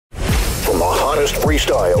hottest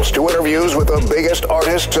freestyles to interviews with the biggest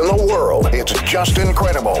artists in the world. It's Just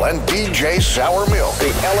Incredible and DJ Sourmilk, the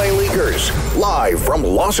LA Leakers, live from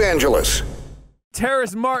Los Angeles.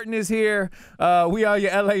 Terrace Martin is here. We are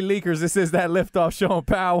your LA Leakers. This is that Liftoff show on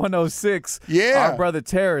Power 106. Yeah. Our brother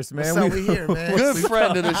Terrace, man. We here, man. Good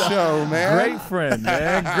friend of the show, man. Great friend,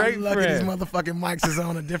 man. Great Look friend. at these motherfucking mics is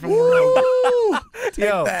on a different world.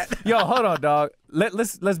 Yo, hold on, dog.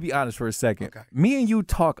 Let's be honest for a second. Okay. Me and you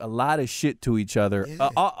talk a lot of shit to each other,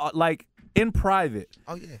 like in private.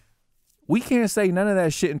 Oh yeah. We can't say none of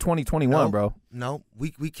that shit in 2021, bro. No, we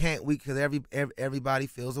can't. Because everybody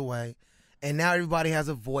feels a way. And now everybody has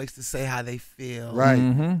a voice to say how they feel. Right.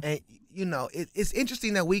 Mm-hmm. And you know, it's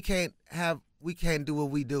interesting that we can't do what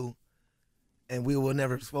we do, and we will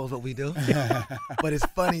never expose what we do. But it's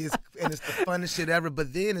funny, and it's the funnest shit ever.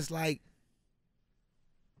 But then it's like,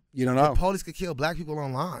 You don't know. the police could kill black people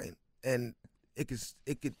online, and it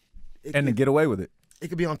could And to get away with it. it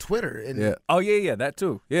could be on Twitter, and Yeah. Oh yeah, that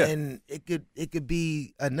too. Yeah. and it could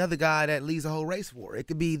be another guy that leads a whole race war. It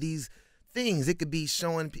could be these things. It could be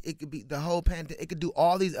showing. It could be the whole pandemic. It could do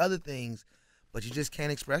all these other things, but you just can't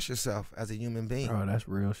express yourself as a human being. Oh, that's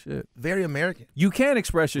real shit. Very American. You can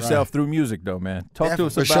express yourself through music, though, man. Talk to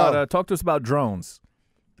us Definitely. about talk to us about drones.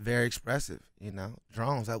 Very expressive. You know,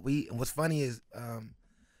 drones. And what's funny is,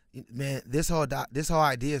 man, this whole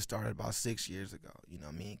idea started about 6 years ago. You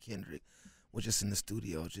know, me and Kendrick were just in the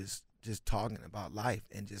studio, just talking about life,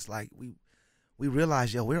 and just like we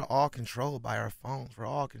realized, we're all controlled by our phones. We're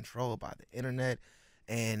all controlled by the internet,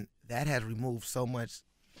 and that has removed so much.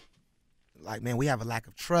 Like, man, we have a lack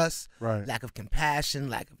of trust, Right. lack of compassion,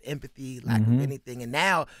 lack of empathy, lack of anything, and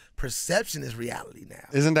now perception is reality now.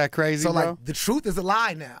 Isn't that crazy, So bro? like the truth is a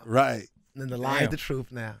lie now, Right. and the lie is the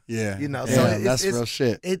truth now. Yeah. You know, Yeah, so that's real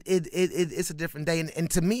shit. It's a different day, and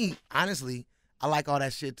to me, honestly, I like all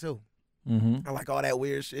that shit too. Mm-hmm. I like all that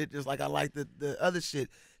weird shit, just like I like the other shit.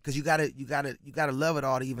 Because you gotta love it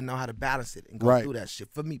all to even know how to balance it and go Right. through that shit.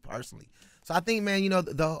 For me personally, so I think, man, you know,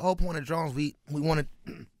 the whole point of drones, we wanted,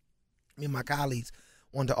 me and my colleagues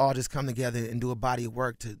wanted to all just come together and do a body of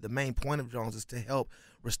work. The main point of drones is to help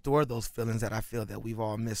restore those feelings that I feel that we've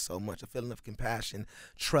all missed so much. A feeling of compassion,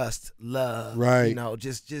 trust, love. Right. You know,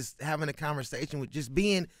 just having a conversation with just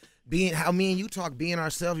being how me and you talk, being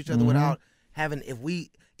ourselves, each other, without having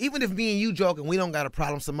even if me and you joking, we don't got a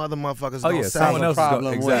problem. Some other motherfuckers gonna say someone else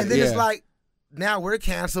problem is with and then Yeah. it's like, now we're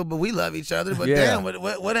canceled, but we love each other. But Yeah. damn,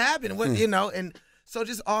 what happened? What you know? And so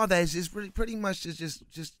just all that is just pretty much just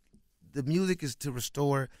the music is to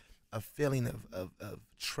restore a feeling of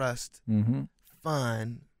trust,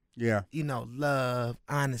 fun, Yeah. you know, love,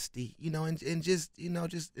 honesty, you know, and just, you know,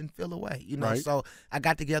 just and feel away, you know. Right. So I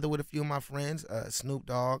got together with a few of my friends, Snoop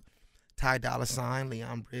Dogg, Dolla,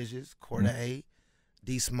 Leon Bridges, Corday,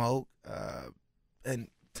 D Smoke, and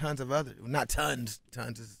tons of other, not tons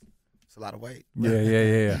is it's a lot of weight.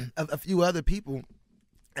 Yeah. A few other people,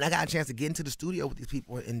 and I got a chance to get into the studio with these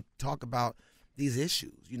people and talk about these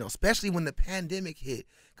issues, you know, especially when the pandemic hit,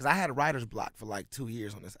 because I had a writer's block for like 2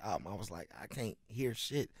 years on this album. I was like, I can't hear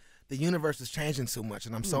shit. The universe is changing so much,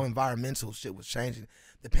 and I'm so environmental, shit was changing.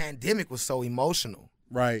 The pandemic was so emotional,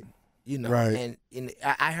 Right. you know, Right. and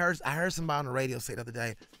I heard somebody on the radio say the other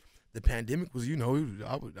day, the pandemic was, you know,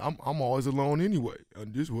 I'm always alone anyway,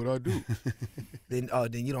 and this is what I do. then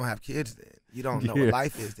you don't have kids then. You don't know what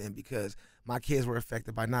life is then, because my kids were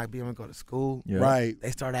affected by not being able to go to school. Yeah. Right.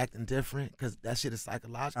 They start acting different because that shit is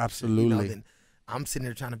psychological. Absolutely. You know, then I'm sitting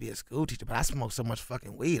there trying to be a school teacher, but I smoke so much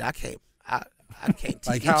fucking weed, I can't teach.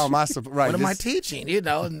 Like, how am I supposed? Right. What am I teaching? You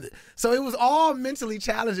know, and so it was all mentally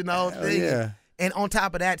challenging, the whole thing. Yeah. And on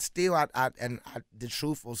top of that, still, the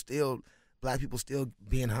truth was still, black people still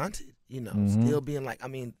being hunted. You know, still being like, I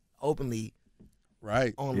mean, openly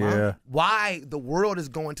Right. online. Yeah. Why the world is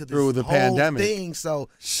going to this Through the whole pandemic. thing? So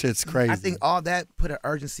Shit's crazy. I think all that put an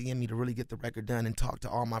urgency in me to really get the record done and talk to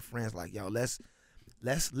all my friends. Like, yo, let's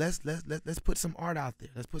put some art out there.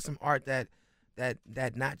 Let's put some art that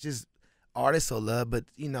not just artists will love, but,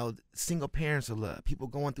 you know, single parents will love. People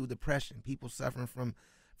going through depression. People suffering from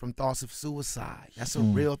thoughts of suicide. That's a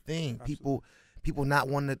real thing. People not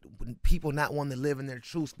wanting to live in their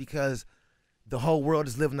truths because the whole world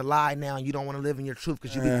is living a lie now, and you don't want to live in your truth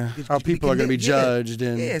because how people are going to be judged.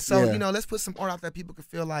 And So you know, let's put some art out that people can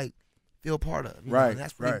feel part of. You know, Right, and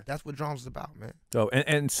that's right. That's what drums is about, man. So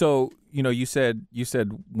and so, you know, you said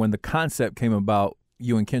when the concept came about,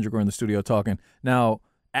 you and Kendrick were in the studio talking. Now,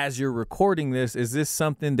 as you're recording this, is this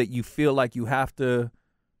something that you feel like you have to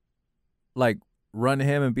like run to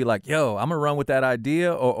him and be like, yo, I'm gonna run with that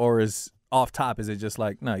idea, or is off top, is it just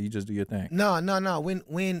like, no, you just do your thing? No.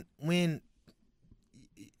 When,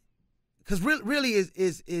 because Because really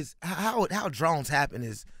is how drones happen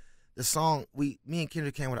is the song me and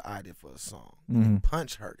Kendrick came with an idea for a song. And then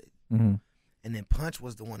Punch heard it. And then Punch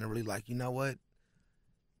was the one that really like, you know what?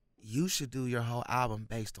 You should do your whole album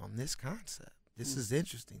based on this concept. This is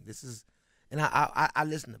interesting. This is, and I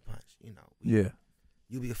listen to Punch, you know.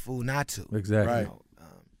 You'd be a fool not to. Exactly. Right. You know,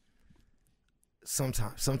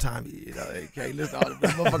 sometimes, you know, they can't listen to all the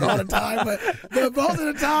motherfucker all the time, but most of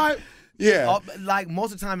the time, Yeah. Like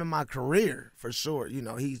most of the time in my career, for sure, you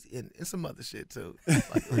know, he's in some other shit too.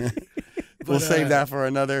 We'll save that for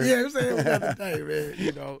another. Yeah, I'm saying another day, man.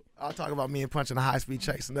 You know, I'll talk about me and Punch in a high-speed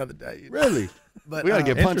chase another day. You know? Really? But We gotta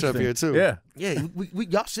get Punch up here too. Yeah. we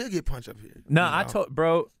y'all should get Punch up here. No, you know? I told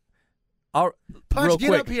bro. Punch, real get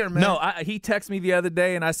quick. up here, man. No, he texted me the other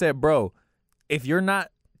day, and I said, bro, if you're not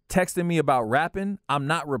texting me about rapping, I'm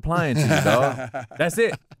not replying to you, dog. That's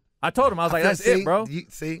it. I told him, I was like, that's it, bro.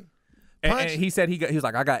 See? And he said he was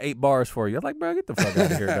like, I got 8 bars for you. I was like, bro, get the fuck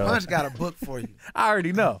out of here, dog. Punch got a book for you. I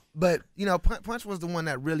already know. But, you know, Punch was the one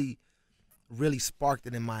that really sparked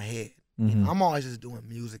it in my head. You know, I'm always just doing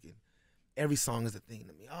music, and every song is a thing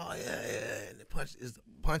to me. Oh, yeah. And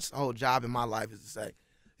Punch's whole job in my life is to say,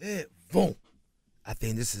 yeah, boom. I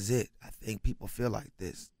think this is it. I think people feel like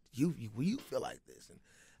this. You feel like this. And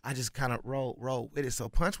I just kind of roll with it. So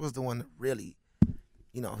Punch was the one that really,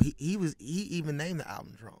 you know, he even named the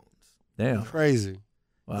album Drones. Damn. Crazy.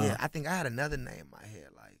 Wow. Yeah, I think I had another name in my head,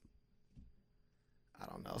 like, I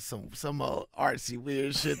don't know, some old artsy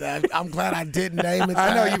weird shit that I'm glad I didn't name it.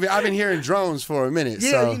 I know I've been hearing drones for a minute.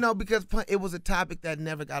 Yeah, so. you know, because it was a topic that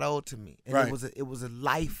never got old to me. And Right. it was a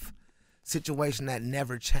life situation that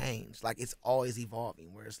never changed. Like, it's always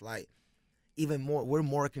evolving, where it's like, even more, we're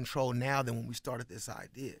more in control now than when we started this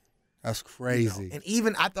idea. That's You crazy. know? And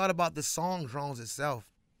even I thought about the song Drones itself.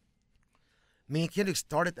 Me and Kendrick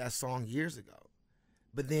started that song years ago.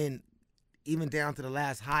 But then even down to the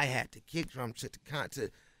last hi-hat, to kick drum, to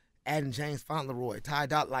adding James Fauntleroy, Ty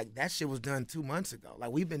Dolla, like that shit was done 2 months ago.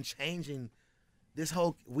 Like, we've been changing this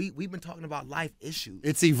whole, we've been talking about life issues.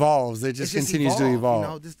 It evolves. It just continues to evolve. You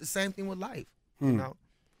know, this the same thing with life. You know,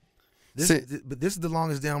 but this is the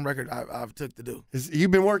longest damn record I've took to do.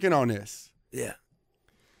 You've been working on this. Yeah.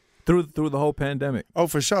 Through the whole pandemic. Oh,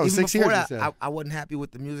 for sure. Even 6 before years. that, I wasn't happy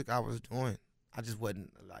with the music I was doing. I just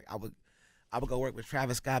wasn't like I would go work with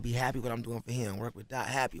Travis Scott, be happy what I'm doing for him. Work with Dot,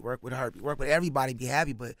 happy. Work with Herbie. Work with everybody, be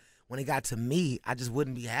happy. But when it got to me, I just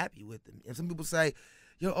wouldn't be happy with them. And some people say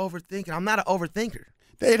you're overthinking. I'm not an overthinker.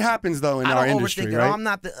 It happens though in our industry, overthink it. right? I'm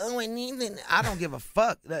not I don't give a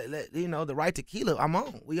fuck. You know, the right tequila, I'm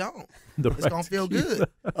on. We on. It's gonna feel good.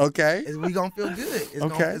 Okay. We gonna feel good.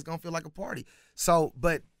 It's gonna feel like a party. So,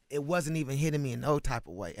 but it wasn't even hitting me in no type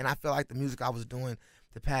of way. And I feel like the music I was doing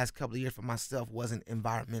the past couple of years for myself wasn't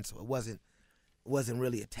environmental. It wasn't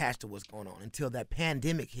really attached to what's going on until that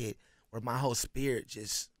pandemic hit, where my whole spirit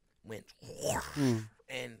just went, and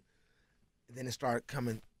then it started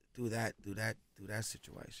coming through that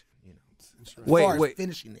situation. You know, Wait.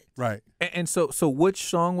 finishing it. Right. And so which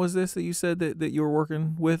song was this that you said that you were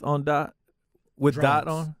working with on Dot? With Drones. Dot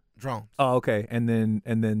on? Drones. Oh, okay. And then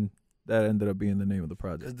that ended up being the name of the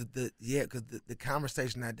project. Because the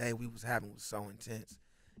conversation that day we was having was so intense.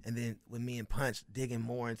 And then with me and Punch digging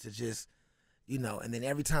more into just, you know, and then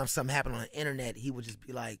every time something happened on the internet, he would just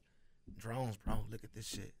be like, drones, bro, look at this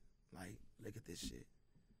shit. Like, look at this shit.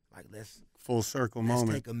 Like, let's Full circle let's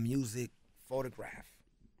moment. take a music photograph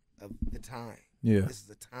of the time. Yeah. This is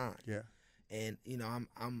the time. Yeah. And, you know, I'm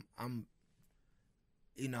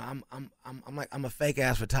a fake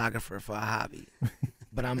ass photographer for a hobby.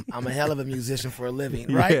 But I'm a hell of a musician for a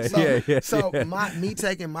living, right? So me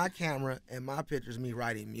taking my camera and my pictures, me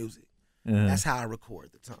writing music. That's how I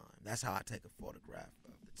record the time. That's how I take a photograph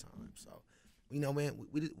of the time. So, you know, man,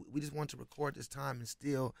 we just want to record this time and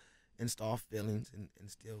still install feelings and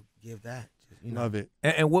still give that. Just, you know. Love it.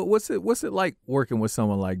 And what's it like working with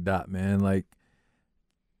someone like Dot, man? Like,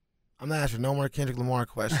 I'm not asking no more Kendrick Lamar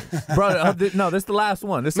questions. bro, no, this is the last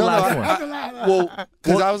one. This is the last one. Well,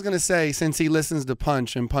 because I was going to say, since he listens to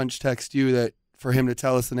Punch and Punch texts you that for him to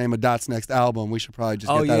tell us the name of Dot's next album, we should probably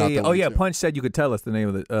just get that out there. Oh, yeah. Punch said you could tell us the name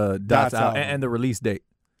of the Dot's album and the release date.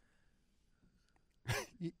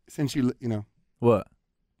 Since you know. What?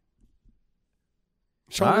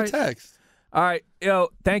 Show him the text. All right. Yo,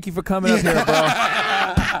 thank you for coming up here, bro.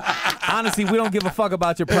 Honestly, we don't give a fuck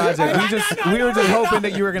about your project. We were just hoping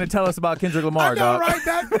that you were going to tell us about Kendrick Lamar, dog. Right?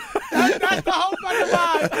 That's the whole fucking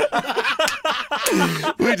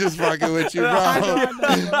lie. We just fucking with you, bro.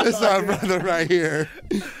 It's our brother right here.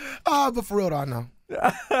 But for real, though, I know.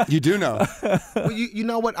 You do know. Well, you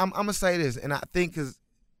know what? I'm going to say this, and I think because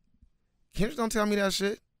Kendrick don't tell me that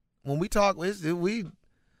shit. when we talk, I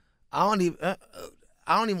don't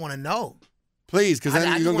even want to know. Please, because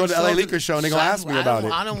then you're gonna go to the LA Leakers show and they're gonna ask me about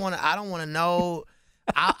it. I don't want to know.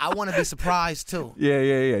 I want to be surprised too. Yeah.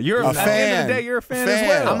 You're a fan. At the end of the day, you're a fan as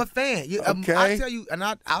well. I'm a fan. Okay. I tell you, and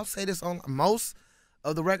I'll say this on most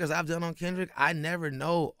of the records I've done on Kendrick, I never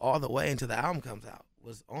know all the way until the album comes out.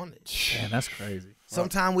 Was on it. Man, that's crazy.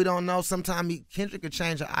 Sometimes we don't know. Sometimes Kendrick could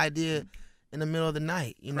change an idea in the middle of the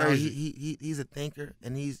night. You know, he's a thinker,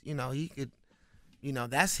 and he could,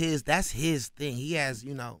 that's his thing. He has,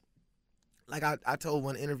 like I told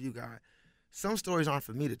one interview guy, some stories aren't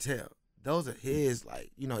for me to tell. Those are his,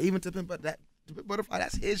 even to Pimp Butterfly,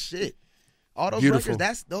 that's his shit. All those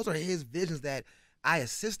records, those are his visions that I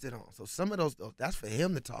assisted on. So some of those, that's for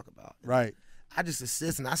him to talk about. Right. I just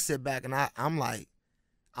assist and I sit back and I'm like,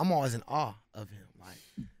 I'm always in awe of him. Like,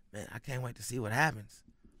 man, I can't wait to see what happens.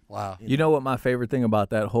 Wow. You know what my favorite thing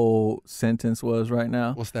about that whole sentence was right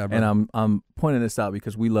now? What's that, bro? And I'm pointing this out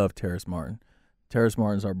because we love Terrace Martin. Terrace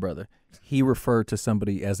Martin's our brother. He referred to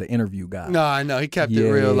somebody as an interview guy. No, I know. He kept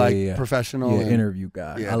it real, professional. Yeah, interview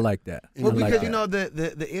guy. Yeah. I like that. Well, because,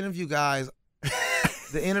 the interview guys,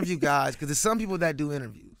 because there's some people that do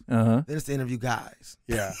interviews. Then it's the interview guys.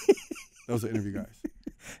 Yeah. Those are interview guys.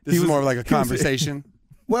 This is more of like a conversation.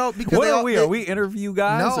 Well, because what are we? Are we interview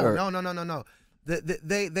guys? No.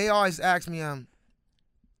 They always ask me,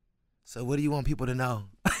 so what do you want people to know?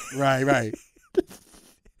 Right.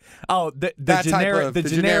 Oh, the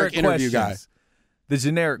generic interview guy. The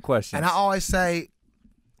generic questions. And I always say,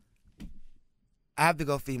 I have to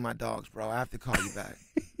go feed my dogs, bro. I have to call you back.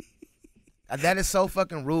 That is so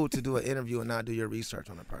fucking rude to do an interview and not do your research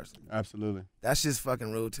on a person. Absolutely. That's just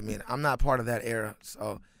fucking rude to me. I'm not part of that era,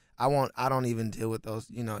 so I don't even deal with those.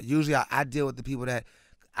 Usually I deal with the people that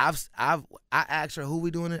I asked her who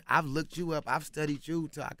we doing it. I've looked you up. I've studied you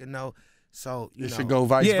till I can know. So it should go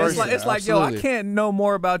vice versa. It's like yo, I can't know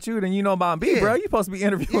more about you than you know about me, bro. You supposed to be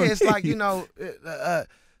interviewing me. It's like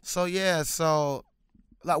So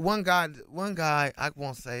like one guy, I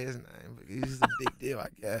won't say his name, but he's a big deal, I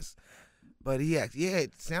guess. But he asked,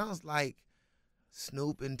 it sounds like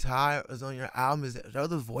Snoop and Ty is on your album. Are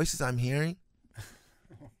those voices I'm hearing?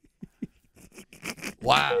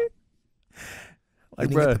 Wow. Like,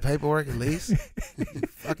 you get the paperwork at least? You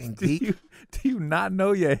fucking geek. Do you not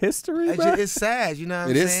know your history, bro? It's sad, you know what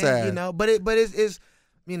I'm saying? It is sad. But it's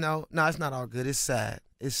no, it's not all good. It's sad.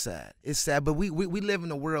 It's sad. But we live in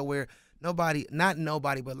a world where not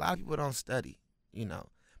nobody, but a lot of people don't study,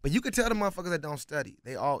 But you could tell the motherfuckers that don't study.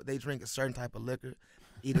 They drink a certain type of liquor,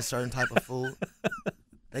 eat a certain type of food.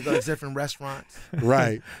 They go to different restaurants.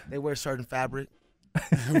 Right. They wear certain fabric.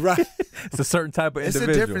 Right. It's a certain type of individual.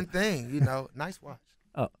 It's a different thing, Nice watch.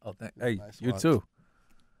 Oh, hey, nice you watch. Too.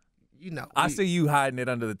 I see you hiding it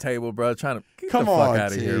under the table, bro. Trying to get the fuck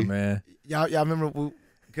out of here, man. Y'all remember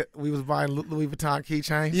we was buying Louis Vuitton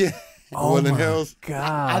keychains? Yeah. Oh my Hills.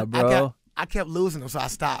 God, bro. I kept losing them, so I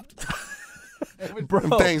stopped. Bro,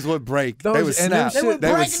 them things would break. They would snap. They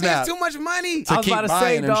would snap. Too much money. I was about to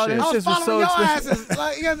say, dog, I was following your asses.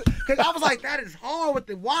 Because I was like, that is hard with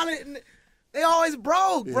the wallet. And they always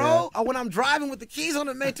broke, bro. Yeah. Or when I'm driving with the keys on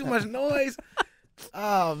it, made too much noise.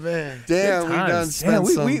 Oh, man. Damn, we done spent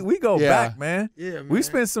some. We go back, man. Yeah, man. We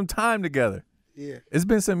spent some time together. Yeah. It's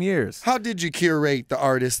been some years. How did you curate the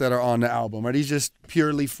artists that are on the album? Are these just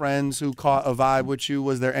purely friends who caught a vibe with you?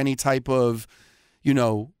 Was there any type of,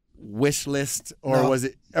 wish list, or was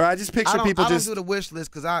it? Or I just picture people just. I don't do the wish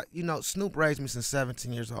list because Snoop raised me since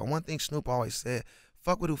 17 years old. One thing Snoop always said: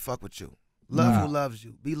 "Fuck with who fuck with you, love who loves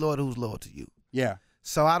you, be loyal to who's loyal to you." Yeah.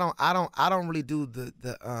 So I don't really do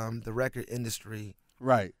the record industry.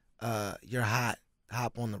 Right. You're hot.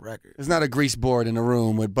 Hop on the record. It's not a grease board in a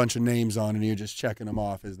room with a bunch of names on, and you're just checking them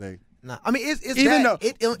off as they. No, I mean it's even that.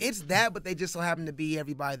 It's that, but they just so happen to be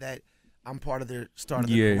everybody that I'm part of their start of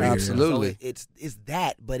their career. Absolutely. So it's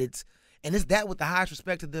that, but it's that with the highest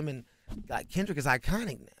respect to them, and like Kendrick is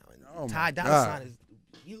iconic now, and Ty Dolla Sign is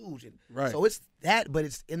huge, and right. So it's that, but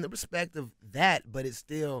it's in the respect of that, but it's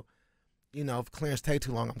still. If Clarence take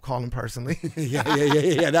too long, I'm calling personally. Yeah,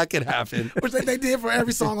 that could happen. Which they did for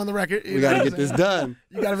every song on the record. We got to get this done.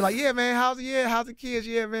 You got to be like, yeah, man, how's the kids?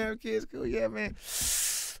 Yeah, man, kids cool. Yeah, man.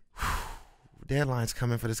 Deadline's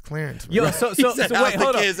coming for this clearance. Man. Yo, so wait,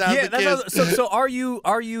 hold on. So are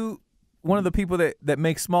you one of the people that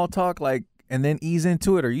make small talk and then ease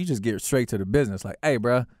into it, or you just get straight to the business? Like, hey,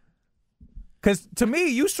 bro, Because to me,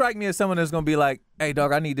 you strike me as someone that's going to be like, hey,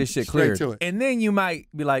 dog, I need this shit Straight cleared. to it. And then you might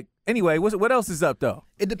be like, anyway, what else is up, though?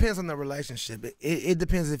 It depends on the relationship. It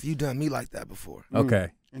depends if you done me like that before.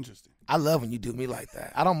 Okay. Interesting. I love when you do me like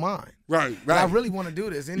that. I don't mind. Right. But I really want to do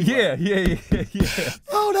this anyway. Yeah.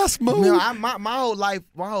 Oh, that's smooth. You know, my whole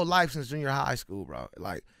life since junior high school, bro.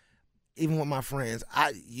 Like, even with my friends,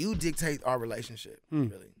 you dictate our relationship.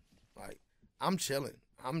 Really, like, I'm chilling.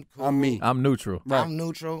 I'm cool. I'm me. I'm neutral. Right. I'm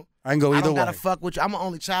neutral. I can go either I don't way. gotta fuck with you. I'm an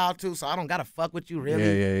only child too, so I don't gotta fuck with you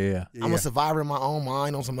really. Yeah. I'm a survivor in my own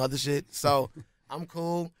mind on some other shit. So I'm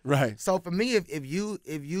cool. Right. So for me, if you're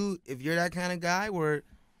that kind of guy where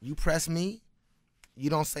you press me,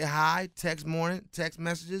 you don't say hi, text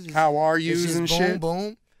messages. How are you it's just and boom, shit?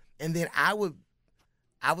 boom. And then I would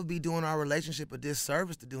be doing our relationship a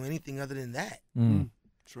disservice to do anything other than that.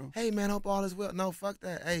 True. Hey man, hope all is well. No, fuck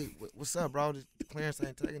that. Hey, what's up, bro? This clearance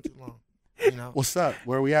ain't taking too long. You know. What's up?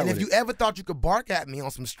 Where are we at And with if you it? ever thought you could bark at me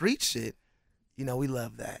on some street shit, you know, we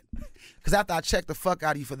love that. Because after I check the fuck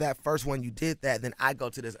out of you for that first one, you did that, then I go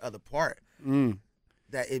to this other part.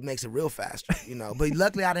 That it makes it real faster, you know. But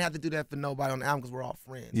luckily, I didn't have to do that for nobody on the album because we're all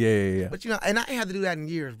friends. Yeah. But, you know, and I ain't had to do that in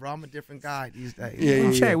years, bro. I'm a different guy these days.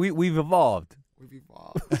 Yeah. Che, we've evolved. We've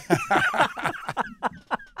evolved.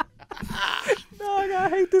 Dog, I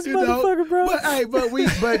hate this You know, motherfucker, bro.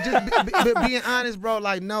 But just being honest, bro,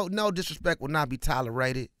 like no disrespect will not be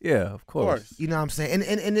tolerated. Yeah, of course. You know what I'm saying?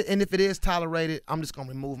 And if it is tolerated, I'm just gonna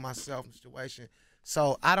remove myself from the situation.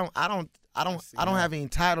 So I don't have any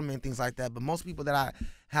entitlement and things like that. But most people that I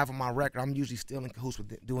have on my record, I'm usually still in cahoots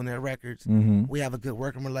with doing their records. We have a good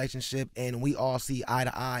working relationship, and we all see eye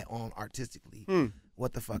to eye on artistically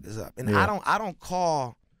what the fuck is up. And I don't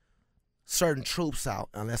call certain troops out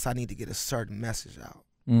unless I need to get a certain message out.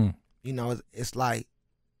 You know, it's like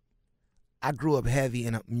I grew up heavy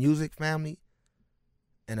in a music family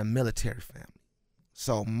and a military family.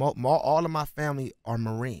 So all of my family are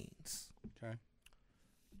Marines. Okay.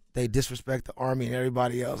 They disrespect the Army and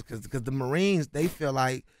everybody else because the Marines, they feel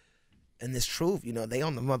like, and this truth, you know, they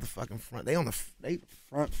on the motherfucking front. They on the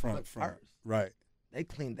Front. first. Right. They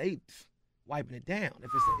wiping it down if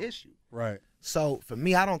it's an issue. Right. So for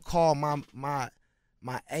me, I don't call my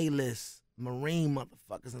A-list Marine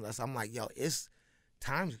motherfuckers unless I'm like, yo,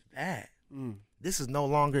 times is bad. This is no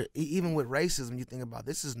longer, even with racism, you think about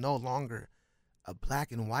this is no longer a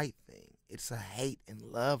black and white thing. It's a hate and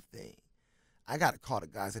love thing. I gotta call the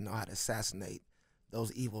guys that know how to assassinate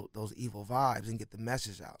those evil vibes and get the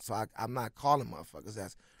message out. So I'm not calling motherfuckers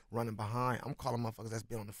that's running behind. I'm calling motherfuckers that's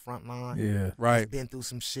been on the front line. Yeah. Right. That's been through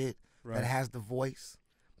some shit. Right. That has the voice,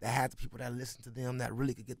 that has the people that listen to them, that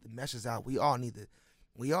really could get the message out. We all need to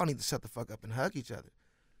shut the fuck up and hug each other.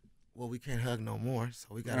 Well, we can't hug no more, so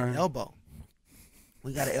we got to elbow.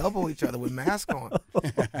 We got to elbow each other with masks on,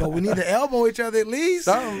 but we need to elbow each other at least.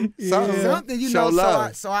 Something, you Show know.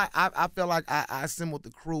 Love. So I feel like I assembled the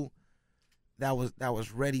crew that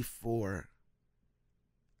was ready for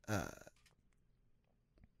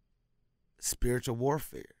spiritual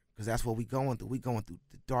warfare. Because that's what we going through. We going through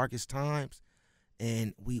the darkest times,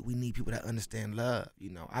 and we need people that understand love. You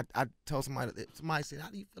know, I told somebody said, how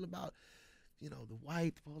do you feel about, you know, the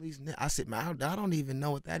white police? I said, man, I don't even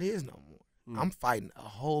know what that is no more. I'm fighting a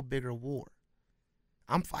whole bigger war.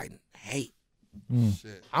 I'm fighting hate.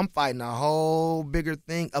 Shit. I'm fighting a whole bigger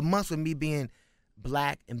thing. Amongst with me being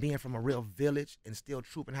black and being from a real village and still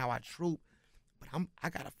trooping how I troop, but I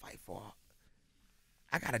gotta fight for.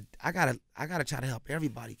 I gotta try to help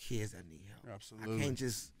everybody, kids that need help. Absolutely. I can't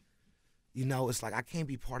just, you know, it's like I can't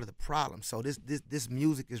be part of the problem. So this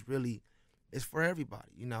music is really, it's for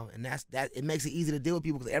everybody, you know, and that it makes it easy to deal with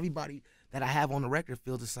people because everybody that I have on the record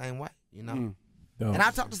feels the same way, you know. And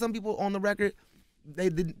I talked to some people on the record, we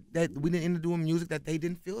didn't end up doing music that they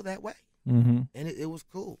didn't feel that way, and it was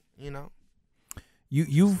cool, you know.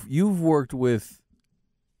 You've worked with.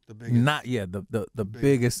 The biggest. The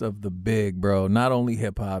biggest of the big, bro. Not only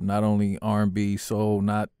hip hop, not only R&B, soul,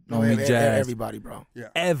 not only jazz. Everybody, bro. Yeah.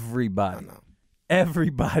 Everybody. I know.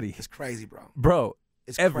 Everybody. It's crazy, bro. Bro,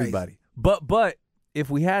 It's everybody. Crazy. But if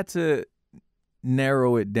we had to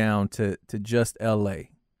narrow it down to just LA,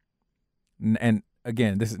 and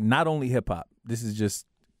again, this is not only hip hop. This is just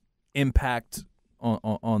impact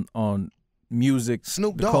on music,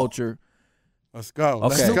 Snoop the Dogg. culture. Let's go. Okay.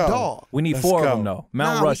 Let's Snoop go. Dogg. We need Let's 4 go. of them though.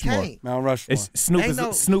 Mount Nah, we Rushmore. can't. Mount Rushmore. Snoop Ain't no-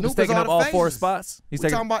 is Snoop is taking all up the all 4 faces. spots. He's We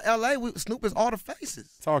taking. talking about LA. Snoop is all the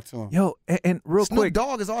faces. Talk to him. Yo, and real Snoop quick,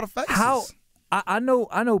 Dogg is all the faces. how I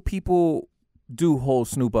know people do hold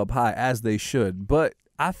Snoop up high as they should, but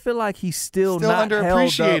I feel like he's still not held up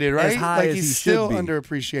underappreciated, right? as high Like as he's he still should be.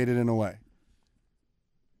 underappreciated in a way.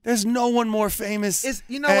 There's no one more famous. It's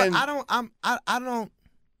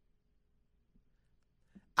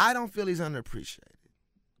I don't feel he's underappreciated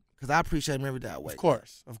because I appreciate him every day I wake. Of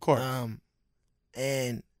course.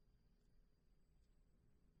 And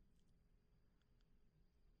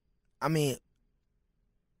I mean,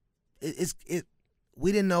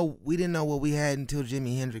 we didn't know what we had until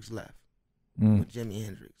Jimi Hendrix left. With Jimi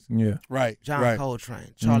Hendrix, Yeah. Right. John right.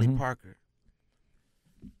 Coltrane, Charlie Parker,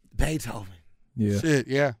 Beethoven. Yeah. Shit.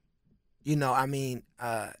 Yeah. You know,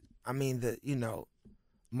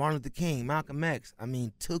 Martin Luther King, Malcolm X. I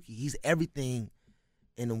mean, Tookie. He's everything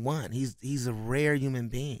in one. He's a rare human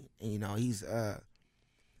being. And, you know, he's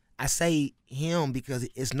I say him because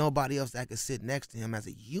it's nobody else that could sit next to him as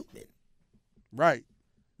a human. Right.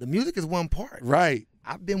 The music is one part. Right.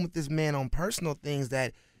 I've been with this man on personal things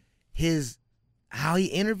that how he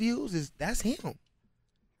interviews that's him.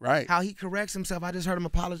 Right. How he corrects himself. I just heard him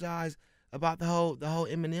apologize about the whole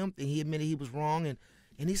Eminem thing. He admitted he was wrong and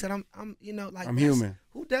he said I'm human.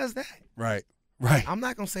 Who does that? Right. Right. I'm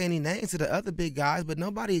not gonna say any names to the other big guys, but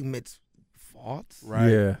nobody admits faults. Right.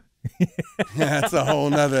 Yeah. That's a whole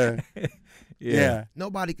nother. Yeah.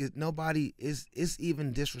 Nobody is. It's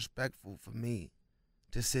even disrespectful for me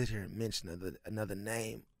to sit here and mention another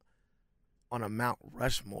name on a Mount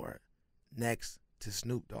Rushmore next to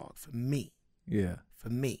Snoop Dogg. For me. Yeah. For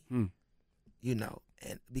me. You know,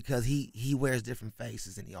 and because he wears different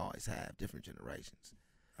faces and he always have different generations.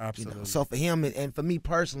 Absolutely. You know? So for him and for me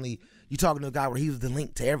personally, you talking to a guy where he was the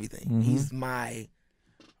link to everything. He's my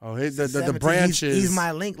the branches. He's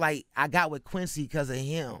my link. Like I got with Quincy because of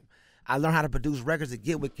him. I learned how to produce records to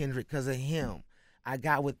get with Kendrick because of him. I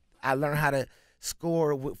learned how to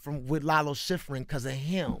score with Lalo Schifrin because of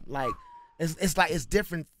him. Like it's like it's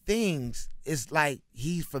different things. It's like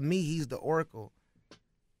for me he's the oracle.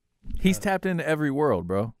 He's tapped into every world,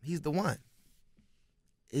 bro. He's the one.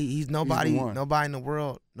 He's nobody. one. Nobody in the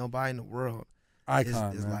world. Nobody in the world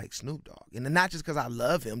Icon, is man. like Snoop Dogg. And not just because I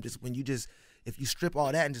love him. Just if you strip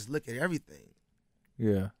all that and just look at everything.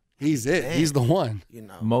 Yeah. He's it. Man. He's the one. You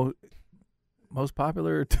know. Most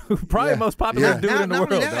popular, probably most popular dude in the not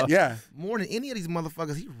world. only that, Dog. Yeah. More than any of these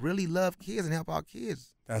motherfuckers, he really loved kids and help out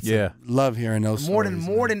kids. Love hearing those More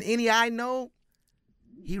stories, than any I know.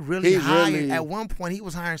 He really hired. At one point, he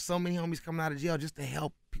was hiring so many homies coming out of jail just to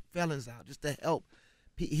help felons out, just to help.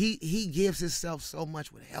 He gives himself so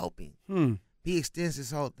much with helping. He extends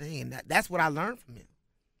his whole thing, and that's what I learned from him.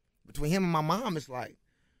 Between him and my mom, it's like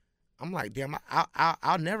I'm like, damn,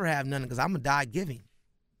 I'll never have nothing because I'm gonna die giving.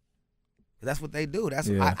 That's what they do. That's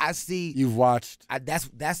what I see. You've watched. That's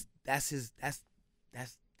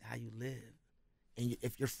how you live, and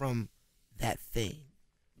if you're from that thing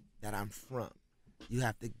that I'm from, you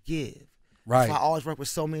have to give. Right. So I always work with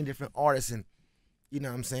so many different artists, and you know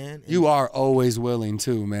what I'm saying. And, You are always willing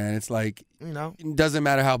too, man. It's like it doesn't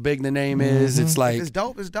matter how big the name is. It's like if it's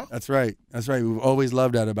dope, it's dope. That's right. That's right. We've always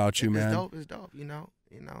loved that about you, man. It's dope, it's dope. You know.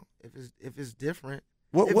 If it's different,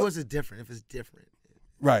 if it's different.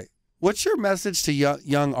 Right. What's your message to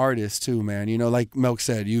young artists too, man? You know, like Milk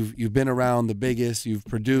said, you've been around the biggest, you've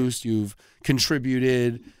produced, you've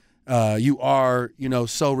contributed, you are,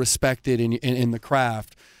 so respected in the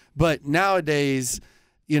craft. But nowadays,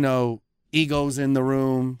 egos in the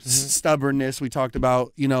room, stubbornness we talked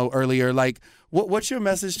about, earlier. Like, what's your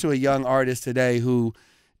message to a young artist today who,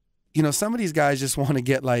 some of these guys just want to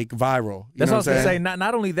get like viral? That's what I was gonna say.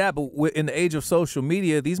 Not only that, but in the age of social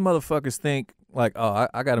media, these motherfuckers think like, oh,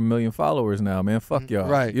 I got 1 million followers now, man. Fuck y'all.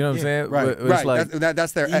 Right. You know what I'm saying? Right. But it's like,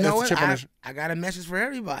 that's their. You know what? Chip on I got a message for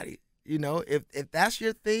everybody. If that's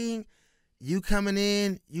your thing, you coming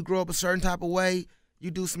in, you grow up a certain type of way, you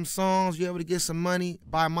do some songs, you're able to get some money,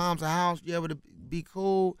 buy mom's a house, you're able to be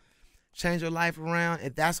cool, change your life around.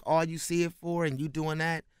 If that's all you see it for, and you doing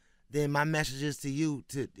that, then my message is to you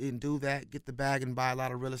to do that, get the bag and buy a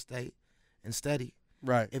lot of real estate and study.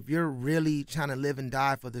 Right. If you're really trying to live and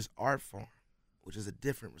die for this art form, which is a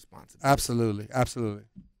different responsibility. Absolutely.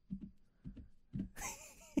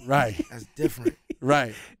 Right. That's different.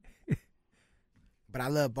 Right. But I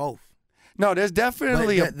love both. No, there's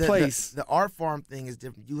definitely a place. The art form thing is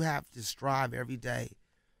different. You have to strive every day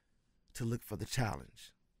to look for the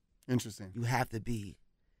challenge. Interesting.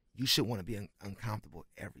 You should want to be uncomfortable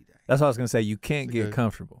every day. That's what I was gonna say. You can't get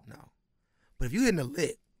comfortable. No. But if you hitting a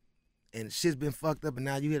lick and shit's been fucked up and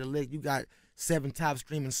now you hit a lick, you got 7 top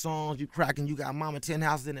streaming songs, you cracking, you got mama 10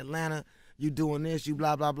 houses in Atlanta, you doing this, you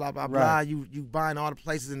blah, blah, blah, blah, blah. You buying all the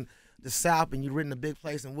places in the South and you renting a big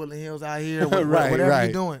place in Woodland Hills out here. Whatever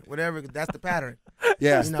you're doing, whatever, that's the pattern.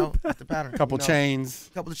 Yeah. You know, that's the pattern. Couple chains.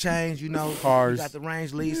 Couple of chains, you know. Cars. You got the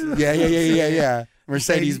range leases. Yeah.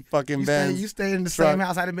 Mercedes fucking Benz. You stay in the truck. same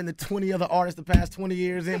house. I'd have been to 20 other artists the past 20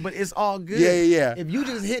 years in, but it's all good. Yeah. If you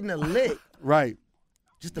just hitting a lick, Right.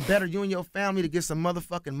 just to better you and your family to get some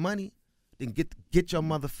motherfucking money, then get your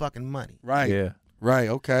motherfucking money. Right. Yeah. Right.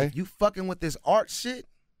 Okay. You fucking with this art shit,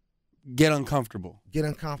 Get uncomfortable. get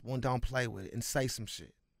uncomfortable and don't play with it and say some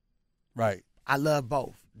shit. Right. I love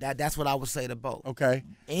both. That's what I would say to both. Okay.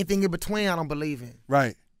 Anything in between, I don't believe in.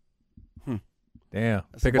 Right. Damn.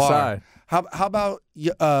 That's Pick a bar. side. How about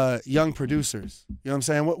young producers? You know what I'm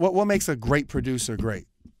saying? What makes a great producer great?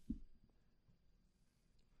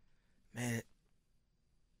 Man,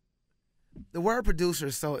 the word producer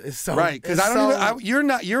is so Right. Because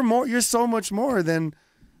you're so much more than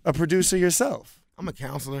a producer yourself. I'm a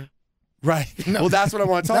counselor. Right. No. Well, that's what I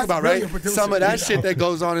want to talk That's about, really right? a producer, Some of that you shit know. that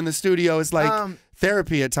goes on in the studio is like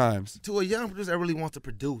therapy at times. To a young producer that really wants to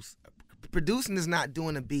produce, producing is not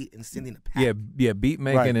doing a beat and sending a pack. Yeah. Beat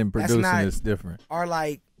making Right. and That's producing not- is different. Or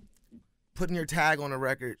like putting your tag on a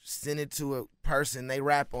record, send it to a person, they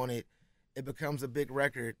rap on it, it becomes a big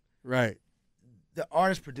record. Right. The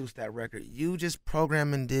artist produced that record. You just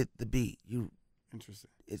programmed and did the beat.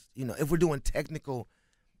 Interesting. It's if we're doing technical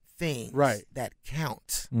things Right. that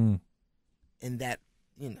count and that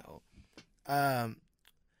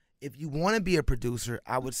if you want to be a producer,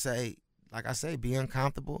 I would say, like I say, be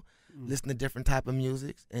uncomfortable, listen to different type of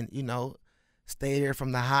music, and stay there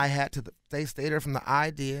from the hi-hat to stay there from the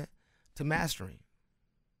idea to mastering.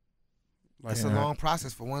 Like It's a long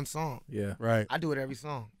process for one song. Yeah. Right. I do it every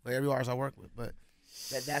song, or every artist I work with. But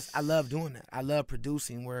I love doing that. I love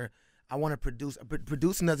producing where I want to produce.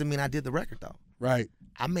 Producing doesn't mean I did the record though. Right.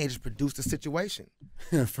 I may just produce the situation.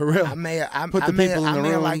 For real. I may Put the people in the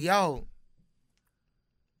room. like, yo,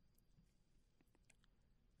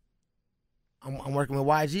 I'm working with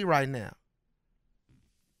YG right now.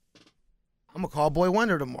 I'm gonna call Boy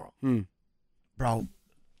Wonder tomorrow, bro.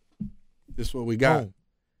 This is what we got. Boom.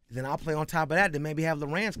 Then I'll play on top of that. Then maybe have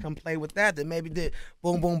Lorenz come play with that. Then maybe did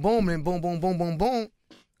boom, boom, boom, and boom, boom, boom, boom, boom.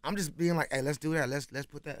 I'm just being like, hey, let's do that. Let's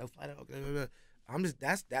put that. Okay. I'm just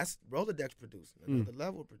that's Rolodex producing, another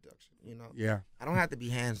level of production. Yeah. I don't have to be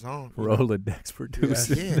hands on. Rolodex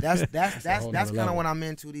producing. Yeah, that's whole kind nother of level. what I'm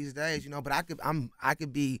into these days. But I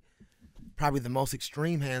could be probably the most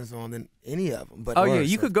extreme hands on than any of them. But Oh yeah,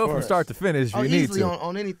 you could go from start to finish if you need easily to.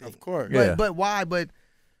 on anything. Of course. But Yeah. but why? But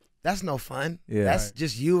that's no fun. Yeah. That's Right.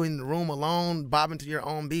 just you in the room alone, bobbing to your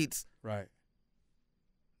own beats Right.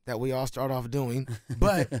 that we all start off doing.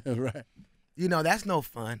 But Right. that's no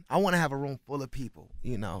fun. I want to have a room full of people.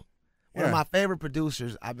 One Yeah. of my favorite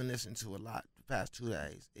producers I've been listening to a lot the past 2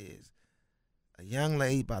 days is a young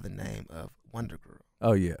lady by the name of Wonder Girl.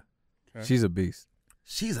 Oh yeah. Okay. She's a beast.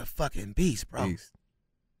 She's a fucking beast, bro. Beast.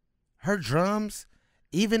 Her drums,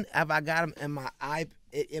 even if I got them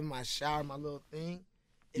in my shower, my little thing,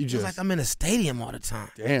 it You feels just- like I'm in a stadium all the time.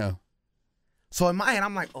 Damn. So in my head,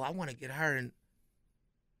 I'm like, oh, I want to get her in.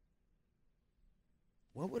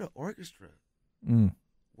 What would an orchestra?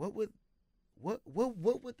 What would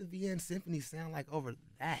the Vienna Symphony sound like over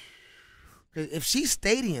that? Because if she's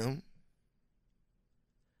stadium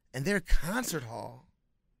and they're concert hall,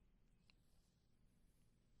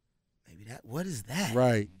 maybe that. What is that?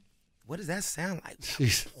 Right. What does that sound like?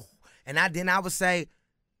 Jeez. And I would say,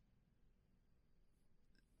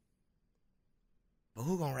 but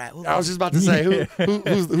who gonna rap? I was just about to say,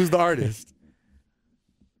 who's the artist?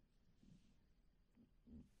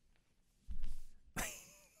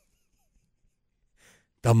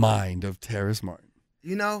 The mind of Terrace Martin.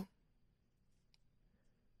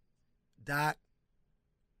 Dot,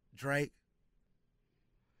 Drake,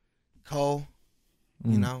 Cole,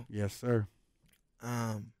 Yes, sir.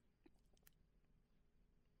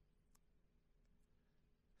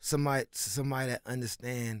 somebody that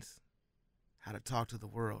understands how to talk to the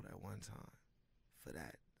world at one time for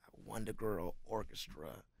that Wonder Girl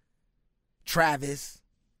orchestra. Travis.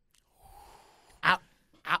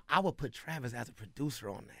 I would put Travis as a producer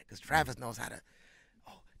on that because Travis knows how to.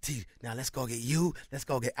 Now let's go get you. Let's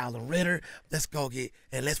go get Alan Ritter. Let's go get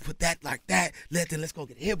and let's put that like that. Let's go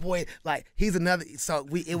get Hit Boy. Like he's another. So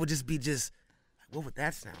it would just be what would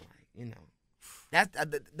that sound like?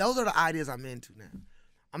 Those are the ideas I'm into now.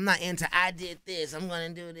 I'm not into I did this. I'm gonna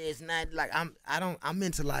do this. Not like I'm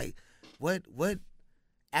into like what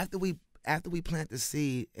after we plant the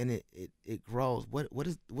seed and it grows.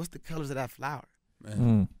 What's the colors of that flower?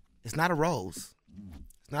 It's not a rose.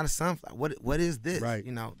 It's not a sunflower. What is this? Right.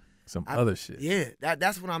 Some other shit. Yeah,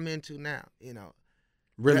 that's what I'm into now.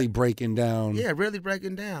 Really breaking down. Yeah, really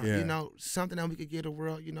breaking down. Yeah. Something that we could give the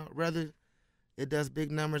world. Rather it does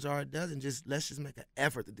big numbers or it doesn't. Let's just make an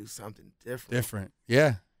effort to do something different. Different.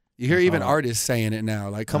 Yeah. You hear even artists saying it now.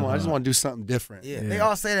 Like, come on, I just want to do something different. Yeah, they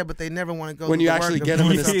all say that, but they never want to go. When you actually get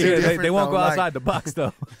them in the studio, they won't go outside the box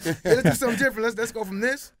though. Let's do something different. Let's go from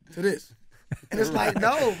this to this. And it's like,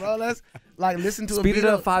 no, bro. Let's like listen to speed a beat it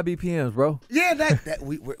up 5 BPMs, bro. Yeah,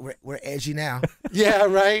 we're edgy now. Yeah,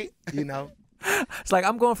 right. You know. It's like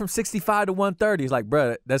I'm going from 65 to 130. It's like,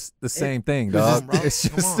 bro, that's the same thing, dog. It's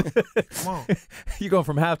just, come on. You going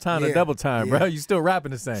from halftime to double time, bro. You still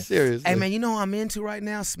rapping the same. Seriously. Hey man, you know who I'm into right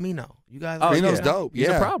now? Smino. You guys? Smino's dope. He's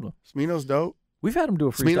a problem. Smino's dope. We've had him do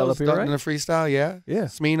a freestyle Smino's up here, dope right? in a freestyle, yeah. Yeah.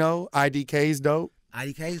 Smino, IDK's dope.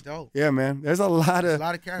 IDK's dope. Yeah, man. There's a lot of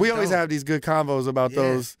characters. We always have these good convos about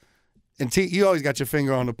those. And you always got your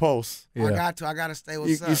finger on the pulse. Yeah. I got to stay with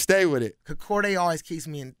You stay with it. Corday always keeps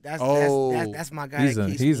me in. That's my guy.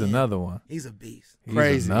 He's another one. He's a beast.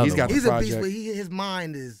 Crazy. He's got the He's project. a beast, but his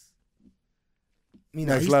mind is, you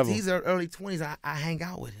know, Next level. He's early 20s. I hang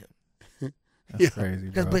out with him. That's crazy,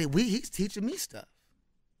 bro. But he's teaching me stuff.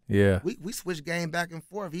 Yeah. We switch game back and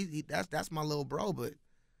forth. That's my little bro, but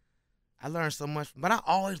I learned so much. But I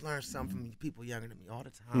always learn something from people younger than me all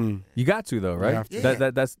the time. Man. You got to though, right?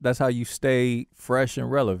 Yeah. That's how you stay fresh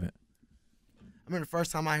and relevant. I remember the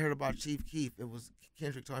first time I heard about Chief Keef, it was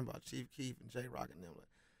Kendrick talking about Chief Keef and J Rock and them. Like,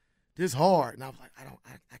 this hard, and I was like, I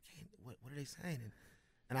can't. What are they saying?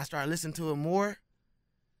 And I started listening to it more.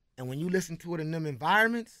 And when you listen to it in them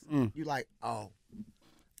environments, you like, oh,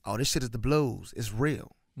 this shit is the blues. It's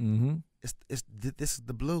real. Mm-hmm. This is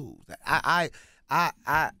the blues. I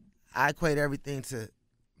equate everything to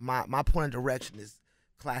my point of direction is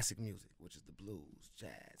classic music, which is the blues,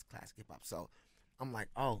 jazz, classic hip hop. So I'm like,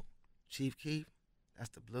 oh, Chief Keef, that's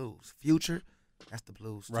the blues. Future, that's the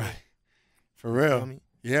blues too. Right. For real. You know what I mean?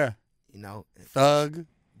 Yeah. You know, Thug.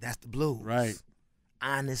 that's the blues. Right.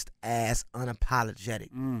 Honest ass, unapologetic,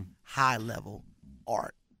 high level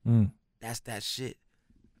art. That's that shit.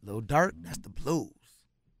 Lil Durk, that's the blues.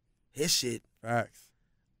 His shit. Facts.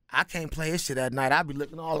 I can't play his shit at night. I be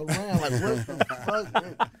looking all around like, what the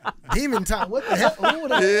fuck? Demon time. What the hell? What's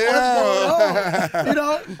going on? You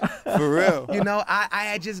know? For real. You know, I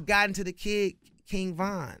had just gotten to the kid King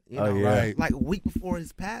Von. You know, right. like a week before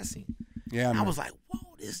his passing. Yeah, I man. was like, whoa,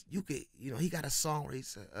 you could, you know, he got a song where he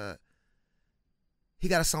said,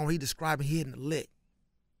 he described he hitting the lick.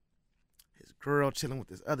 His girl chilling with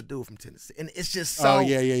this other dude from Tennessee. And it's just so. Oh,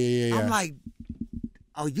 yeah. I'm like,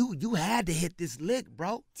 oh, you had to hit this lick,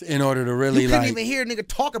 bro. In order to really you couldn't even hear a nigga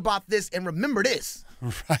talk about this and remember this.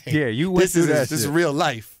 Right. Yeah, you went through that. This is real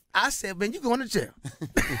life. I said, man, you going to jail.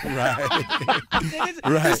 Right.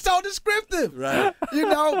 It's so descriptive. Right. You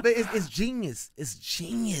know, but it's genius. It's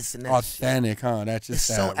genius in that Authentic, shit. huh? That's just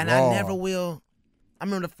It's so, that and raw. I never will. I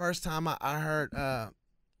remember the first time I heard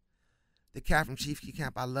the cat from Chief Keef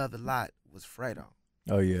Camp I loved a lot was Fredo.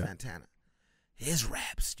 Oh yeah. Santana. His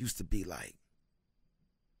raps used to be like,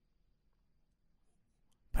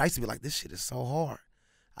 I used to be like, this shit is so hard.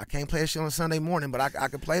 I can't play this shit on Sunday morning, but I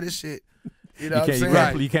can play this shit. You know what I'm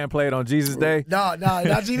saying? You can't play it on Jesus Day? No,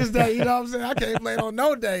 not Jesus Day. You know what I'm saying? I can't play it on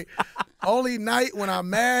no day. Only night when I'm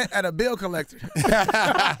mad at a bill collector.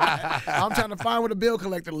 I'm trying to find where the bill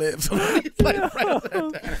collector lives.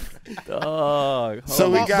 Dog.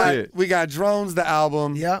 So we got Drones, the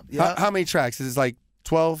album. Yeah. How many tracks? Is it like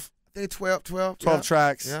 12? I think 12. 12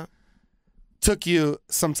 tracks. Yeah. Took you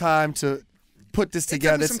some time to put this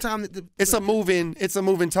together. It's a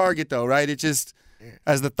moving target though, right? It just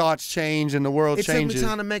as the thoughts change and the world changes. It took me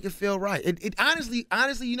time to make it feel right. It honestly,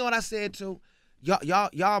 you know what I said too? Y'all,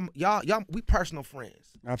 we personal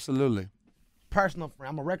friends. Absolutely. Personal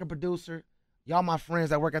friend. I'm a record producer. Y'all my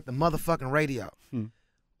friends that work at the motherfucking radio.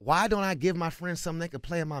 Why don't I give my friends something they can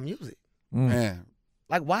play in my music? Man.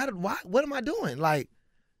 Like why what am I doing? Like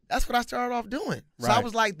that's what I started off doing. So I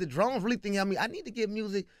was like, the drones really thinking, I need to give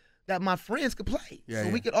music that my friends could play.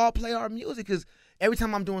 We could all play our music. Because every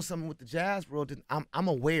time I'm doing something with the jazz world, I'm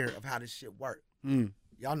aware of how this shit works.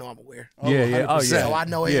 Y'all know I'm aware. Yeah. Oh, yeah. So I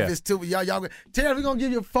know if it's too, y'all, Terrence, we're going to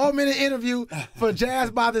give you a 4-minute interview for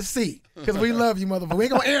Jazz by the Sea. Because we love you, motherfucker. We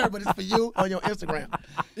ain't going to air it, but it's for you on your Instagram.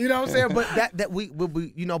 You know what I'm saying? But that we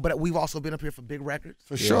you know, but we've also been up here for big records.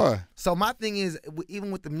 For sure. So my thing is,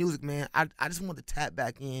 even with the music, man, I just want to tap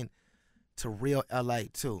back in to real LA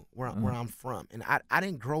too, where I'm from. And I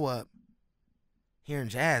didn't grow up hearing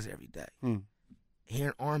jazz every day,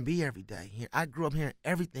 hearing R&B every day. I grew up hearing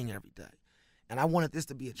everything every day. And I wanted this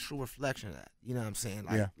to be a true reflection of that. You know what I'm saying?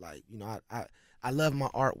 Like you know, I love my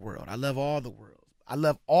art world. I love all the worlds. I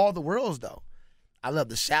love all the worlds though. I love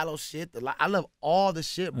the shallow shit. I love all the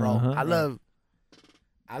shit, bro. I love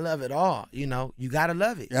it all. You know, you gotta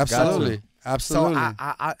love it. Absolutely. Absolutely. So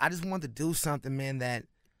I just wanted to do something, man, that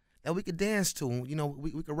we could dance to. You know,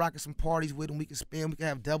 we could rock at some parties with, and we could spin. We could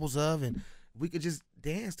have doubles of, and we could just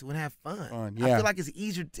dance to and have fun. Yeah. I feel like it's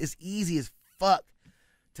easy as fuck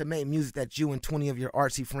to make music that you and 20 of your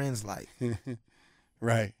artsy friends like.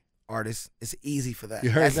 Right. Artists, it's easy for that.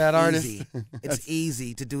 You heard that, artist? Easy. It's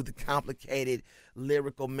easy to do the complicated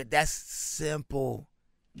lyrical. That's simple.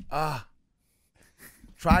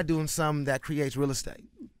 Try doing something that creates real estate.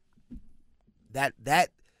 That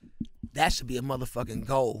should be a motherfucking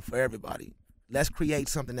goal for everybody. Let's create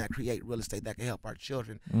something that create real estate that can help our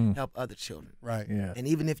children, help other children. Right. Yeah. And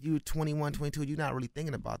even if you're 21, 22, you're not really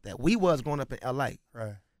thinking about that. We was growing up in LA.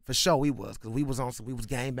 Right. For sure we was, because we was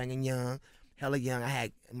gang banging young, hella young. I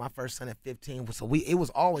had my first son at 15. So it was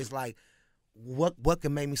always like, what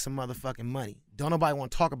can make me some motherfucking money? Don't nobody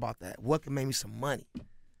want to talk about that. What can make me some money?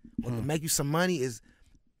 What can make you some money is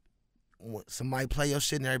when somebody play your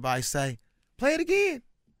shit and everybody say, play it again.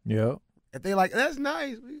 Yep. If they like, that's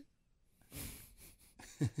nice.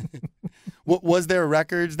 Was there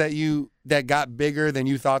records that got bigger than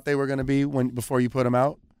you thought they were going to be before you put them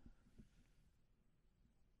out?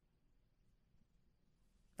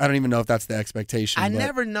 I don't even know if that's the expectation. I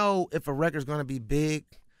never know if a record's going to be big,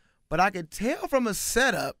 but I could tell from a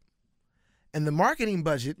setup and the marketing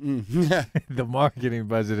budget. The marketing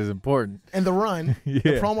budget is important. And the run, the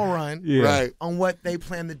promo run, right, on what they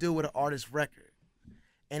plan to do with an artist's record.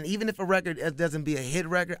 And even if a record doesn't be a hit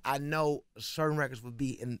record, I know certain records would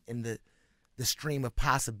be in the stream of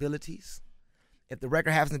possibilities. If the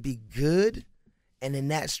record happens to be good and in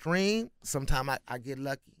that stream, sometimes I get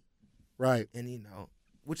lucky. Right. And, you know,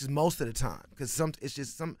 which is most of the time. Because it's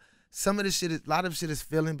just some of this shit, a lot of shit is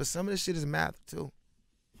feeling, but some of this shit is math too.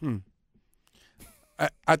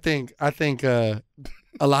 I think a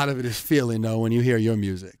lot of it is feeling, though, when you hear your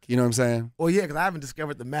music. You know what I'm saying? Well, yeah, because I haven't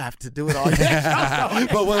discovered the math to do it all yet.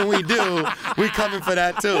 But when we do, we coming for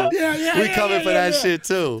that too. We coming for that shit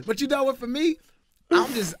too. But you know what? For me,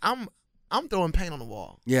 I'm throwing paint on the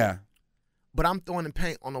wall. Yeah. But I'm throwing the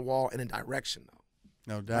paint on the wall in a direction, though.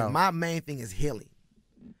 No doubt. Like, my main thing is healing.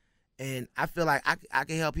 And I feel like I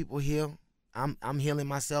can help people heal. I'm healing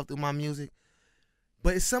myself through my music.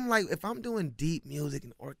 But it's something like if I'm doing deep music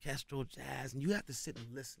and orchestral jazz, and you have to sit and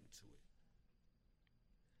listen to it.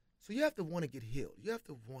 So you have to want to get healed. You have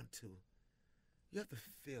to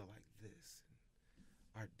feel like this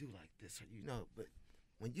or do like this, or, you know. But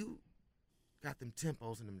when you got them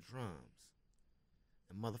tempos and them drums,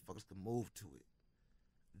 and motherfuckers can move to it,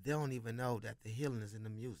 they don't even know that the healing is in the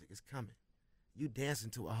music. It's coming. You dancing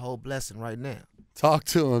to a whole blessing right now. Talk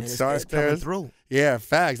to him. It's coming through. Yeah,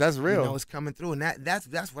 facts. That's real. You know, it's coming through, and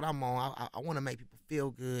that's what I'm on. I want to make people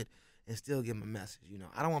feel good and still give them a message. You know,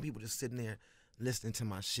 I don't want people just sitting there listening to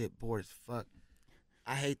my shit bored as fuck.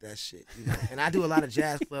 I hate that shit. You know, and I do a lot of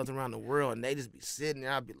jazz clubs around the world, and they just be sitting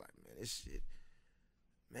there. I'll be like, man, this shit,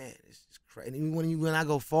 man, it's just crazy. And when I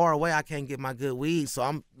go far away, I can't get my good weed, so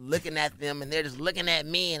I'm looking at them, and they're just looking at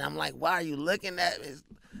me, and I'm like, why are you looking at me?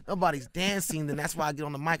 Nobody's dancing, then that's why I get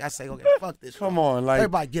on the mic. I say, okay, fuck this. Come on, like,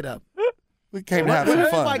 everybody get up. We came to have some fun.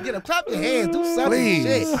 Everybody get up, clap your hands, do something.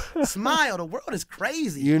 Please. Shit. Smile. The world is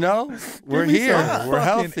crazy. You know, we're here. We're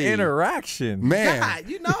healthy. Interaction, man. God,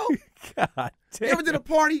 you know. God damn. You ever did a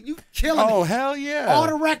party? You killing it. Oh hell yeah! All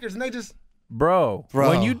the records, and they just. Bro,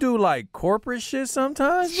 when you do like corporate shit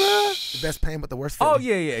sometimes, bro. The best pain, but the worst feeling. Oh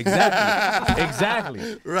yeah, exactly,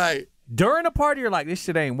 exactly. Right. During the party, you're like, this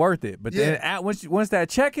shit ain't worth it. But then once that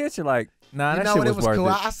check hits, you're like, nah, that shit was worth cool.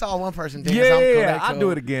 it. I saw one person dance. Yeah, I'll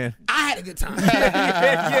do it again. I had a good time.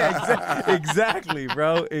 Exactly,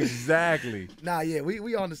 bro. Exactly. Nah, yeah,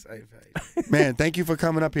 we on the same page. Man, thank you for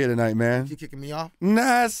coming up here tonight, man. You kicking me off?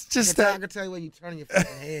 Nah, it's just I can tell you when you turning your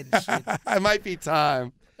fucking head and shit. It might be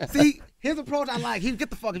time. See, his approach I like. He get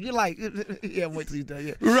the fuck. If you're like, yeah, wait till he's done.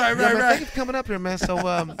 Yeah. Right. Man, thank you for coming up here, man. So,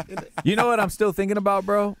 you know what I'm still thinking about,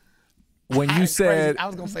 bro? When you said, I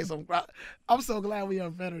was gonna say something. I'm so glad we are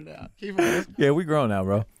better now. Keep it. Yeah, we grown now,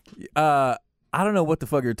 bro. I don't know what the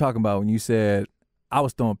fuck you're talking about when you said I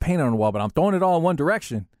was throwing paint on the wall, but I'm throwing it all in one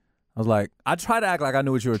direction. I was like, I tried to act like I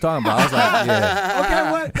knew what you were talking about. I was like, yeah.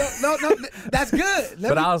 Okay, what? No, that's good.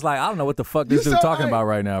 I was like, I don't know what the fuck this dude talking about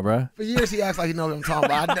right now, bro. For years, he acts like he knows what I'm talking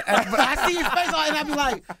about. But I see his face on it, and I be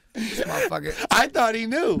like, this motherfucker. I thought he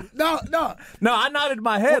knew. No, I nodded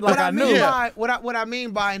my head like I knew. What I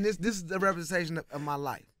mean by, and this is the representation of my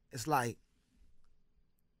life. It's like,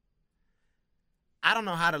 I don't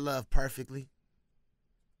know how to love perfectly,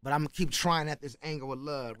 but I'm going to keep trying at this angle of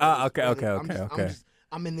love. Okay.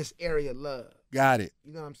 I'm in this area of love. Got it.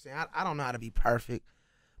 You know what I'm saying? I don't know how to be perfect,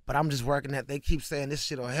 but I'm just working at. They keep saying this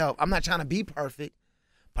shit will help. I'm not trying to be perfect,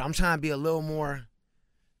 but but I'm trying to be a little more,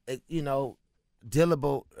 you know,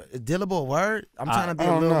 dealable. Dealable word? I'm trying to be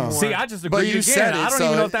a little more. See, I just agreed you again. said it, I don't so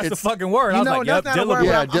even know if that's the fucking word. I was like, that's yep, not a word, dealable.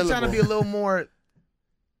 Yeah, but I'm trying to dealable. be a little more.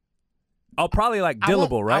 Oh, probably like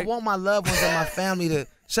dealable, right? I want my loved ones and my family to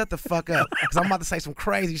shut the fuck up because I'm about to say some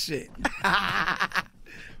crazy shit.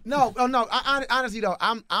 No. Honestly though,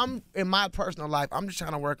 I'm in my personal life. I'm just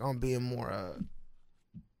trying to work on being more.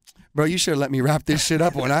 Bro, you should have let me wrap this shit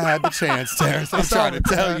up when I had the chance, Terrace. I'm trying to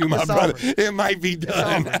tell you, my brother, it might be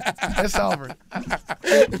done. It's over.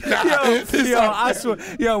 I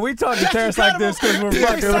swear, we talk to Terrace like this because we're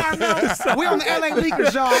fucking. We on the LA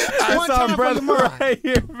Leakers, y'all. One That's our time for brother Lamar. right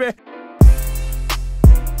here, man.